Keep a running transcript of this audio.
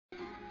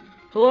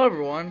Hello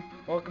everyone,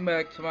 welcome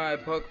back to my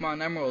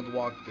Pokemon Emerald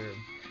walkthrough.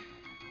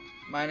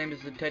 My name is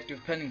Detective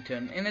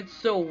Pennington, and it's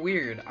so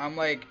weird. I'm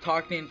like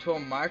talking into a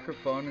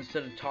microphone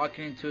instead of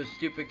talking into a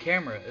stupid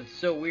camera. It's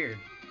so weird.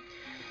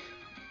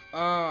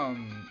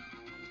 Um,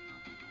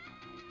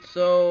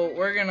 so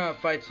we're gonna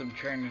fight some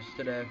trainers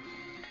today.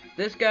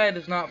 This guy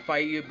does not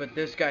fight you, but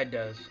this guy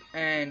does.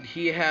 And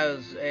he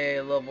has a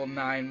level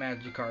 9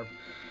 Magikarp.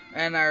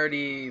 And I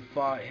already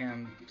fought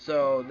him,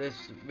 so this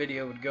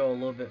video would go a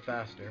little bit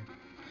faster.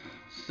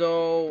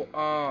 So,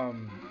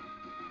 I'm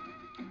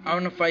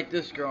gonna fight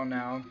this girl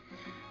now.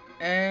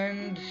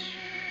 And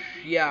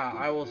yeah,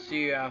 I will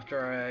see you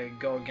after I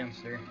go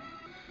against her.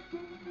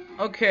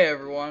 Okay,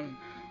 everyone.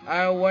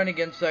 I went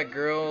against that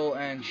girl,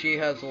 and she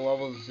has a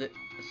level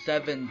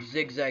 7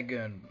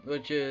 Zigzagoon,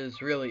 which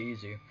is really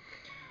easy.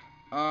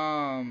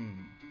 So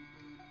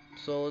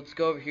let's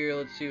go over here.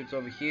 Let's see what's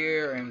over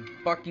here, and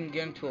fucking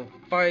get into a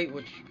fight,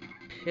 which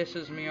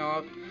pisses me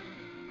off.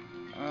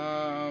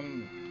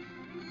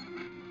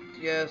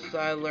 Yes,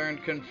 I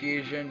learned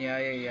confusion,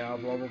 yeah,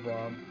 blah, blah,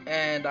 blah.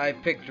 And I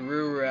picked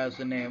Ruru as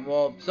the name.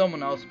 Well,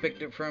 someone else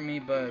picked it from me,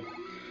 but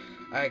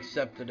I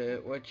accepted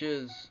it, which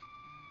is...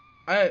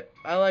 I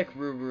like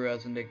Ruru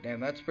as a nickname.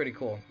 That's pretty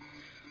cool.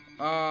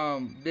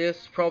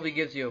 This probably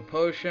gives you a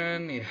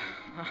potion.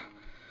 Yeah.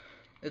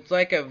 It's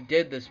like I've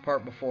did this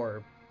part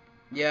before.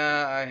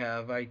 Yeah, I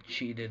have. I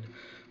cheated.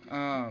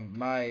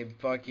 My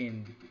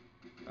fucking...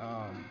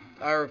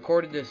 I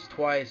recorded this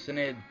twice,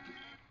 and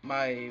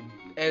my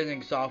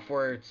editing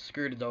software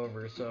screwed it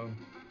over, so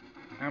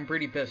I'm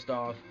pretty pissed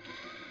off.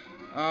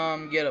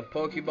 Get a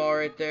Pokeball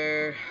right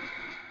there.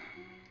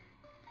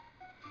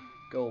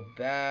 Go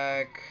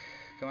back.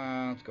 Come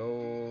on, let's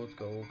go,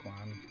 come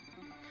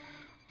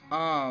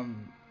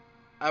on.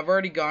 I've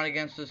already gone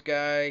against this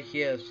guy.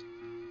 He has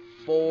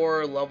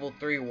 4 level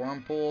 3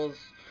 Wurmpools.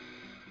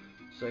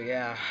 So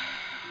yeah.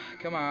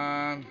 Come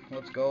on,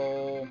 let's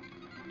go.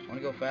 I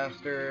wanna go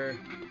faster.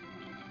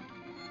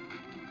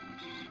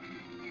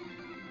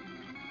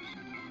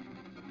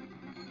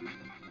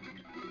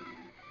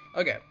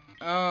 Okay.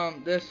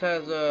 This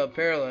has a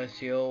Paralyze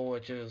Heal,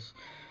 which is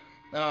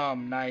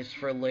nice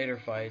for later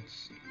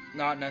fights.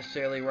 Not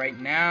necessarily right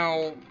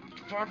now.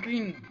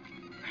 Fucking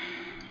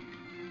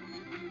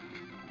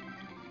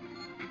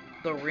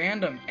the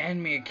random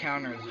enemy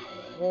encounter is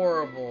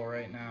horrible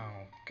right now.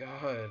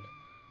 God.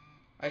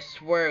 I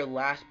swear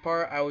last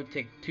part I would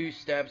take 2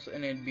 steps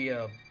and it'd be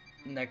a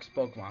next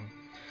Pokemon.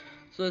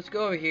 So let's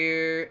go over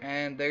here,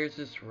 and there's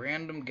this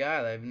random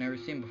guy that I've never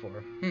seen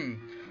before.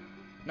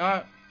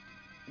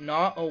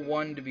 Not a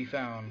one to be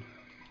found.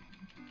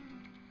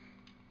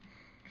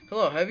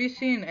 Hello, have you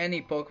seen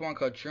any Pokemon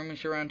called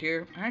Shroomish around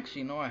here?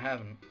 Actually, no, I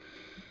haven't.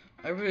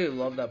 I really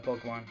love that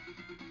Pokemon.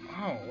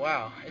 Oh,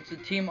 wow. It's a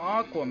Team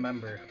Aqua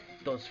member.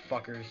 Those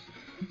fuckers.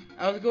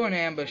 I was going to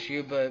ambush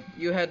you, but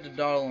you had to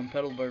dawdle in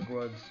Petalburg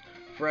Woods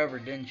forever,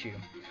 didn't you?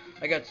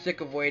 I got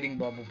sick of waiting,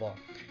 blah, blah, blah.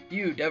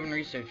 You, Devon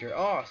Researcher.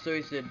 Oh, so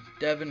he's a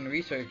Devon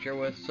Researcher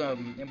with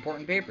some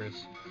important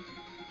papers.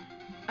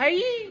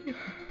 Aye!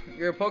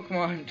 You're a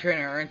Pokemon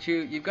trainer, aren't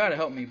you? You've got to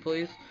help me,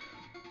 please.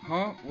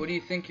 Huh? What do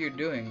you think you're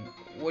doing?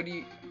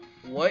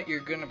 What? You're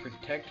gonna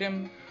protect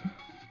him?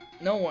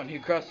 No one who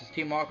crosses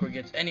Team Aqua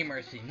gets any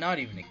mercy, not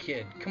even a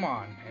kid. Come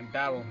on, and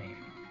battle me.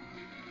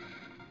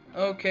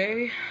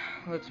 Okay,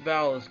 let's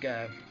battle this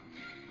guy.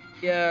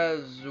 He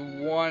has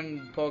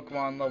 1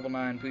 Pokemon level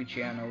 9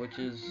 Poochyena, which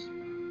is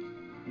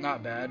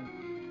not bad.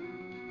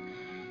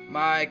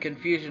 My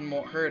confusion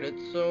won't hurt it,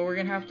 so we're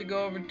gonna have to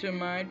go over to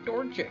my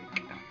Torchic.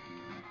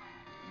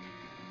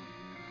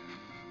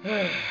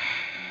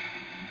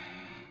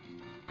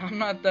 I'm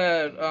not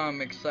that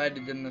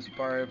excited in this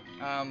part.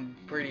 I'm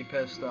pretty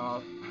pissed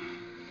off.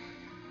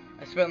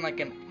 I spent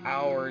like an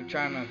hour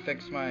trying to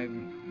fix my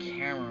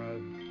camera.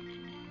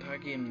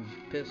 Fucking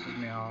pisses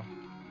me off.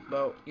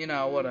 But, you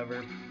know,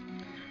 whatever.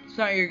 It's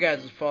not your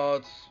guys'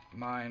 fault, it's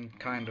mine,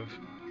 kind of.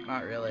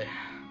 Not really.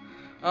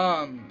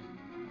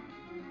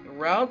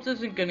 Ralphs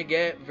isn't gonna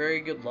get very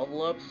good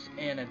level ups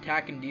in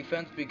attack and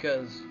defense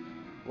because,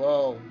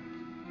 well,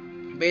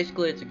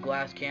 basically it's a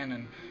glass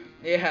cannon.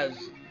 It has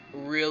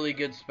really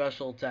good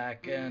special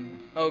attack and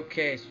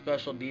okay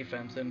special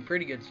defense and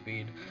pretty good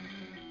speed.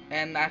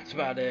 And that's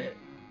about it.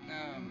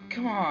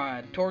 Come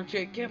on,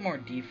 Torchic, get more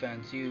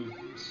defense, you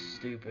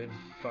stupid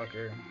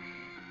fucker.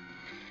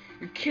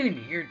 You're kidding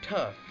me, you're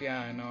tough. Yeah,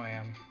 I know I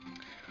am.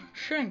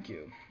 Thank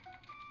you.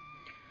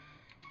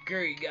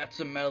 Gary got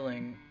some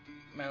meddling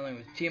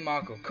with Team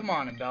Aqua. Come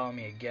on and battle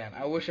me again.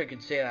 I wish I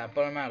could say that,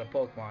 but I'm out of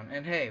Pokemon.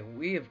 And hey,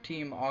 we of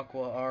Team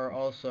Aqua are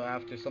also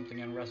after something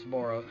in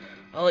Rustboro.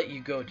 I'll let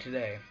you go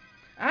today.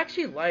 I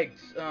actually liked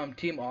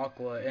Team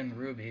Aqua and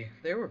Ruby.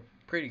 They were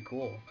pretty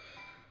cool.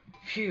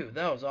 Phew,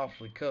 that was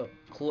awfully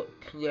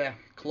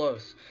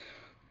close.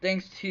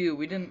 Thanks to you,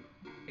 we didn't...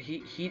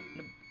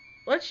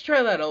 Let's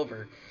try that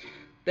over.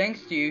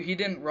 Thanks to you, he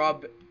didn't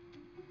rob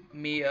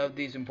me of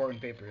these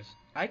important papers.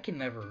 I can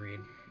never read.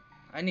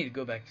 I need to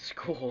go back to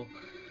school.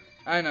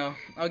 I know.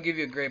 I'll give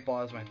you a great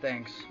ball as my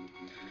thanks.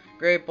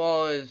 Great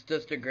Ball is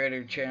just a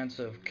greater chance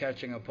of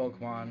catching a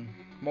Pokemon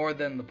more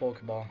than the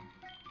Pokeball.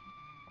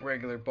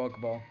 Regular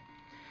Pokeball.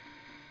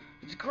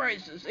 It's a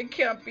crisis. I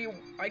can't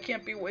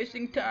be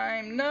wasting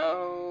time.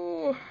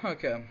 No.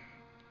 Okay.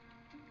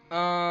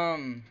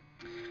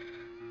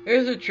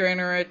 Here's a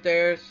trainer right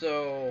there,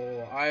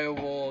 so I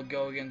will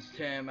go against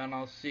him and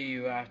I'll see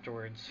you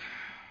afterwards.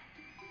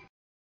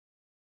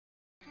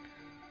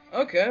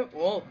 Okay,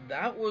 well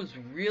that was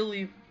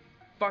really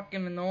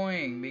fucking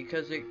annoying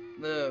because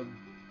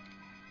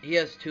he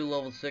has 2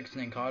 level 6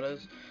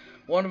 Ninkatas.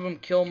 One of them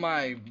killed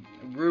my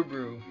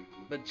Ruru,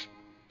 which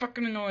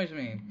fucking annoys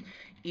me.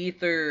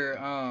 Ether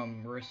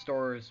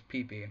restores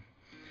PP.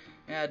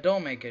 Yeah,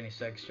 don't make any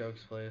sex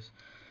jokes, please.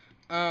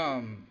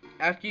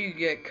 After you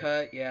get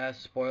cut, yeah,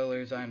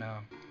 spoilers, I know.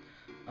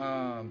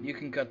 You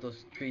can cut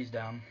those trees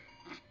down.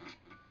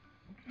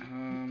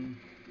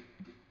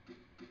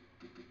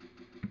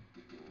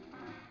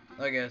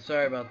 Okay,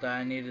 sorry about that.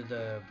 I needed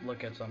to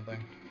look at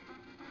something.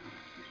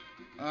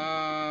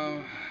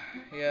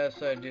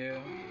 Yes, I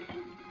do.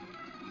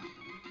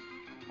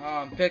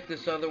 Pick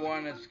this other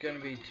one. It's gonna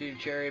be 2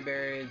 cherry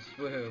berries.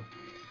 Woohoo.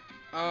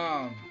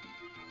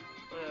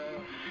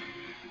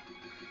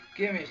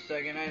 Give me a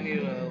second. I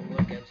need to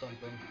look at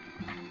something.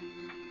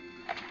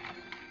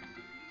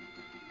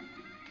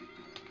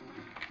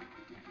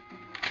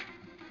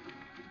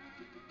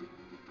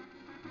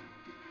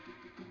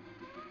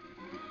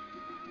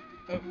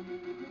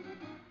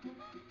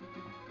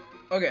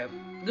 Okay,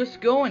 just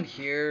go in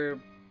here.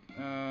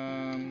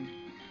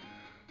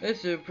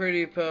 This is a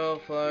pretty pale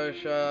flower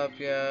shop.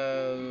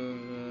 Yeah,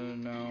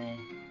 no.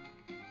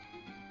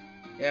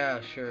 Yeah,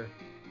 sure.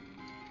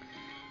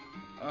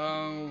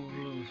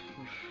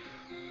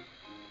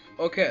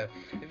 Okay,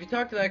 if you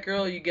talk to that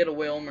girl, you get a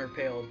Whalmer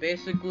Pail.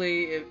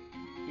 Basically, if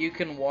you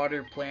can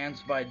water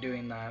plants by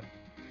doing that.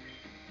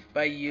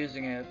 By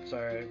using it,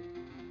 sorry.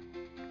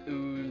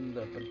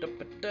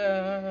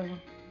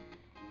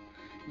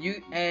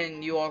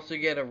 You also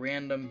get a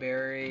random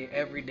berry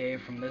every day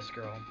from this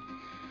girl,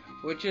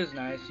 which is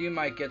nice. You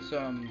might get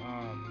some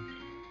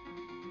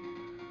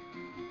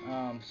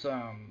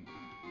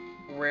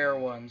rare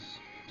ones,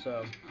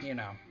 so you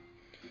know.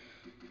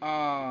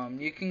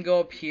 You can go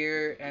up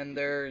here and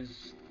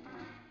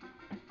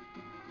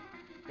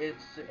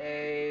it's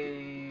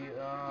a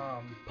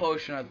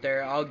potion up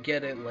there. I'll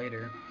get it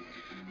later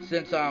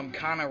since I'm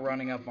kind of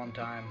running up on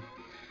time.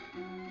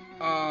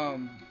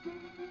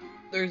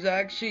 There's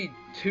actually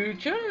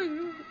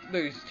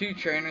there's 2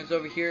 trainers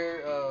over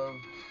here.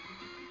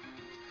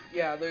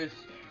 Yeah, there's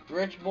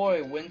Rich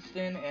Boy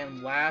Winston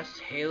and Last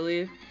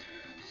Haley.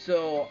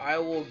 So I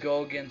will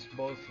go against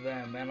both of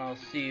them and I'll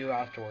see you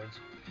afterwards.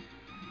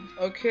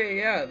 Okay,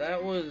 yeah,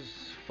 that was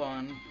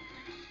fun.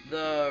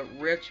 The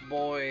Rich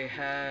Boy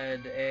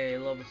had a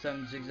level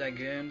 7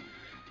 Zigzagoon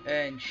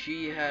and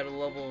she had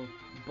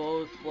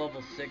both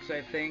level 6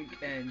 I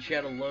think, and she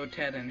had a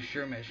Lotad and a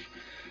Shroomish.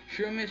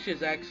 Shroomish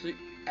is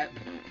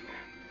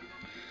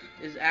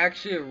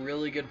actually a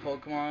really good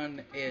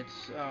Pokemon.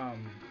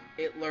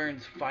 It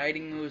learns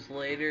fighting moves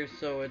later,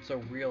 so it's a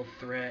real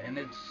threat, and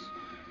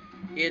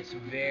it's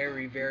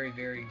very, very,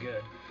 very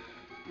good.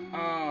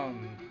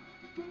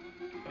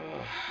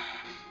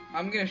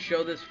 I'm gonna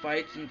show this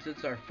fight since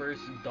it's our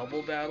first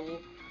double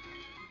battle.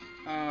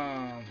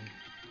 I'm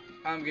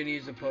gonna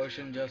use a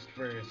potion just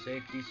for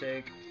safety's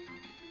sake,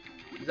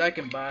 because I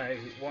can buy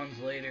ones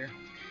later.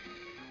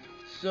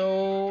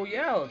 So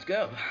yeah, let's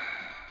go.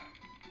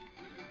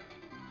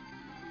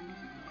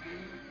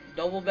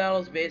 Double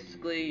battles,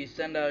 basically you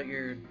send out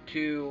your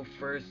 2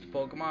 first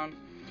Pokemon.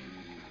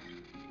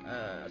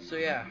 So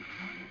yeah.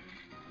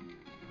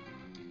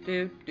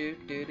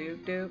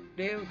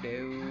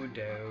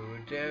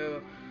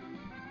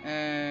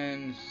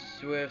 And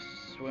Swift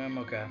Swim,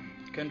 okay.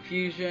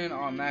 Confusion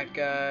on that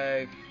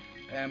guy,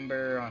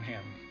 Ember on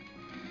him.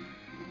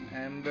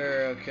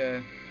 Ember,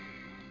 okay.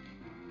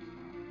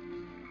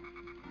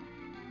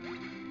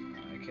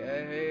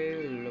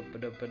 Okay,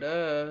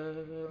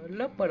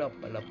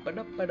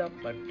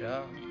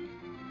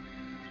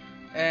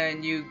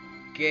 and you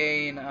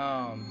gain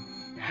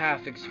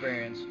half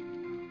experience.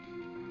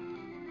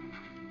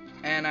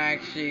 And I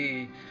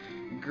actually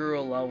grew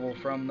a level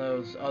from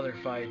those other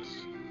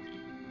fights.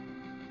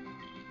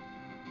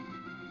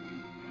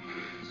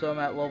 So I'm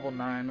at level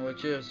 9,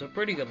 which is a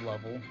pretty good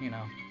level, you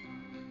know.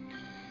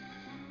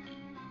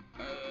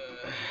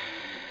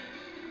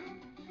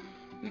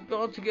 We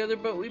fought together,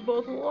 but we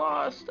both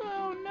lost.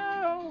 Oh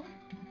no.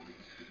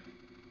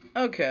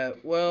 Okay,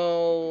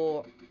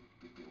 well,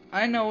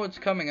 I know what's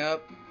coming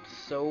up,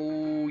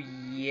 so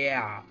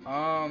yeah.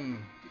 I'm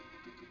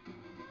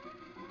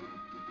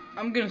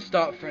gonna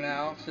stop for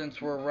now since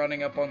we're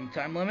running up on the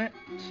time limit.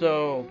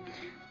 So,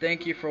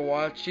 thank you for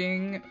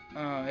watching.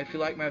 If you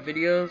like my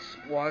videos,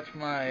 watch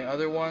my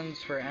other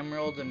ones for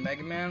Emerald and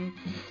Mega Man.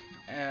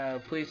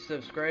 Please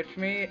subscribe to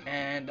me,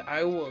 and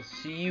I will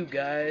see you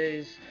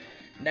guys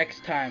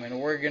next time. And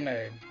we're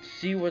gonna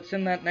see what's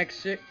in that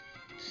next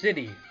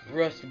city,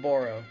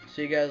 Rustboro.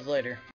 See you guys later.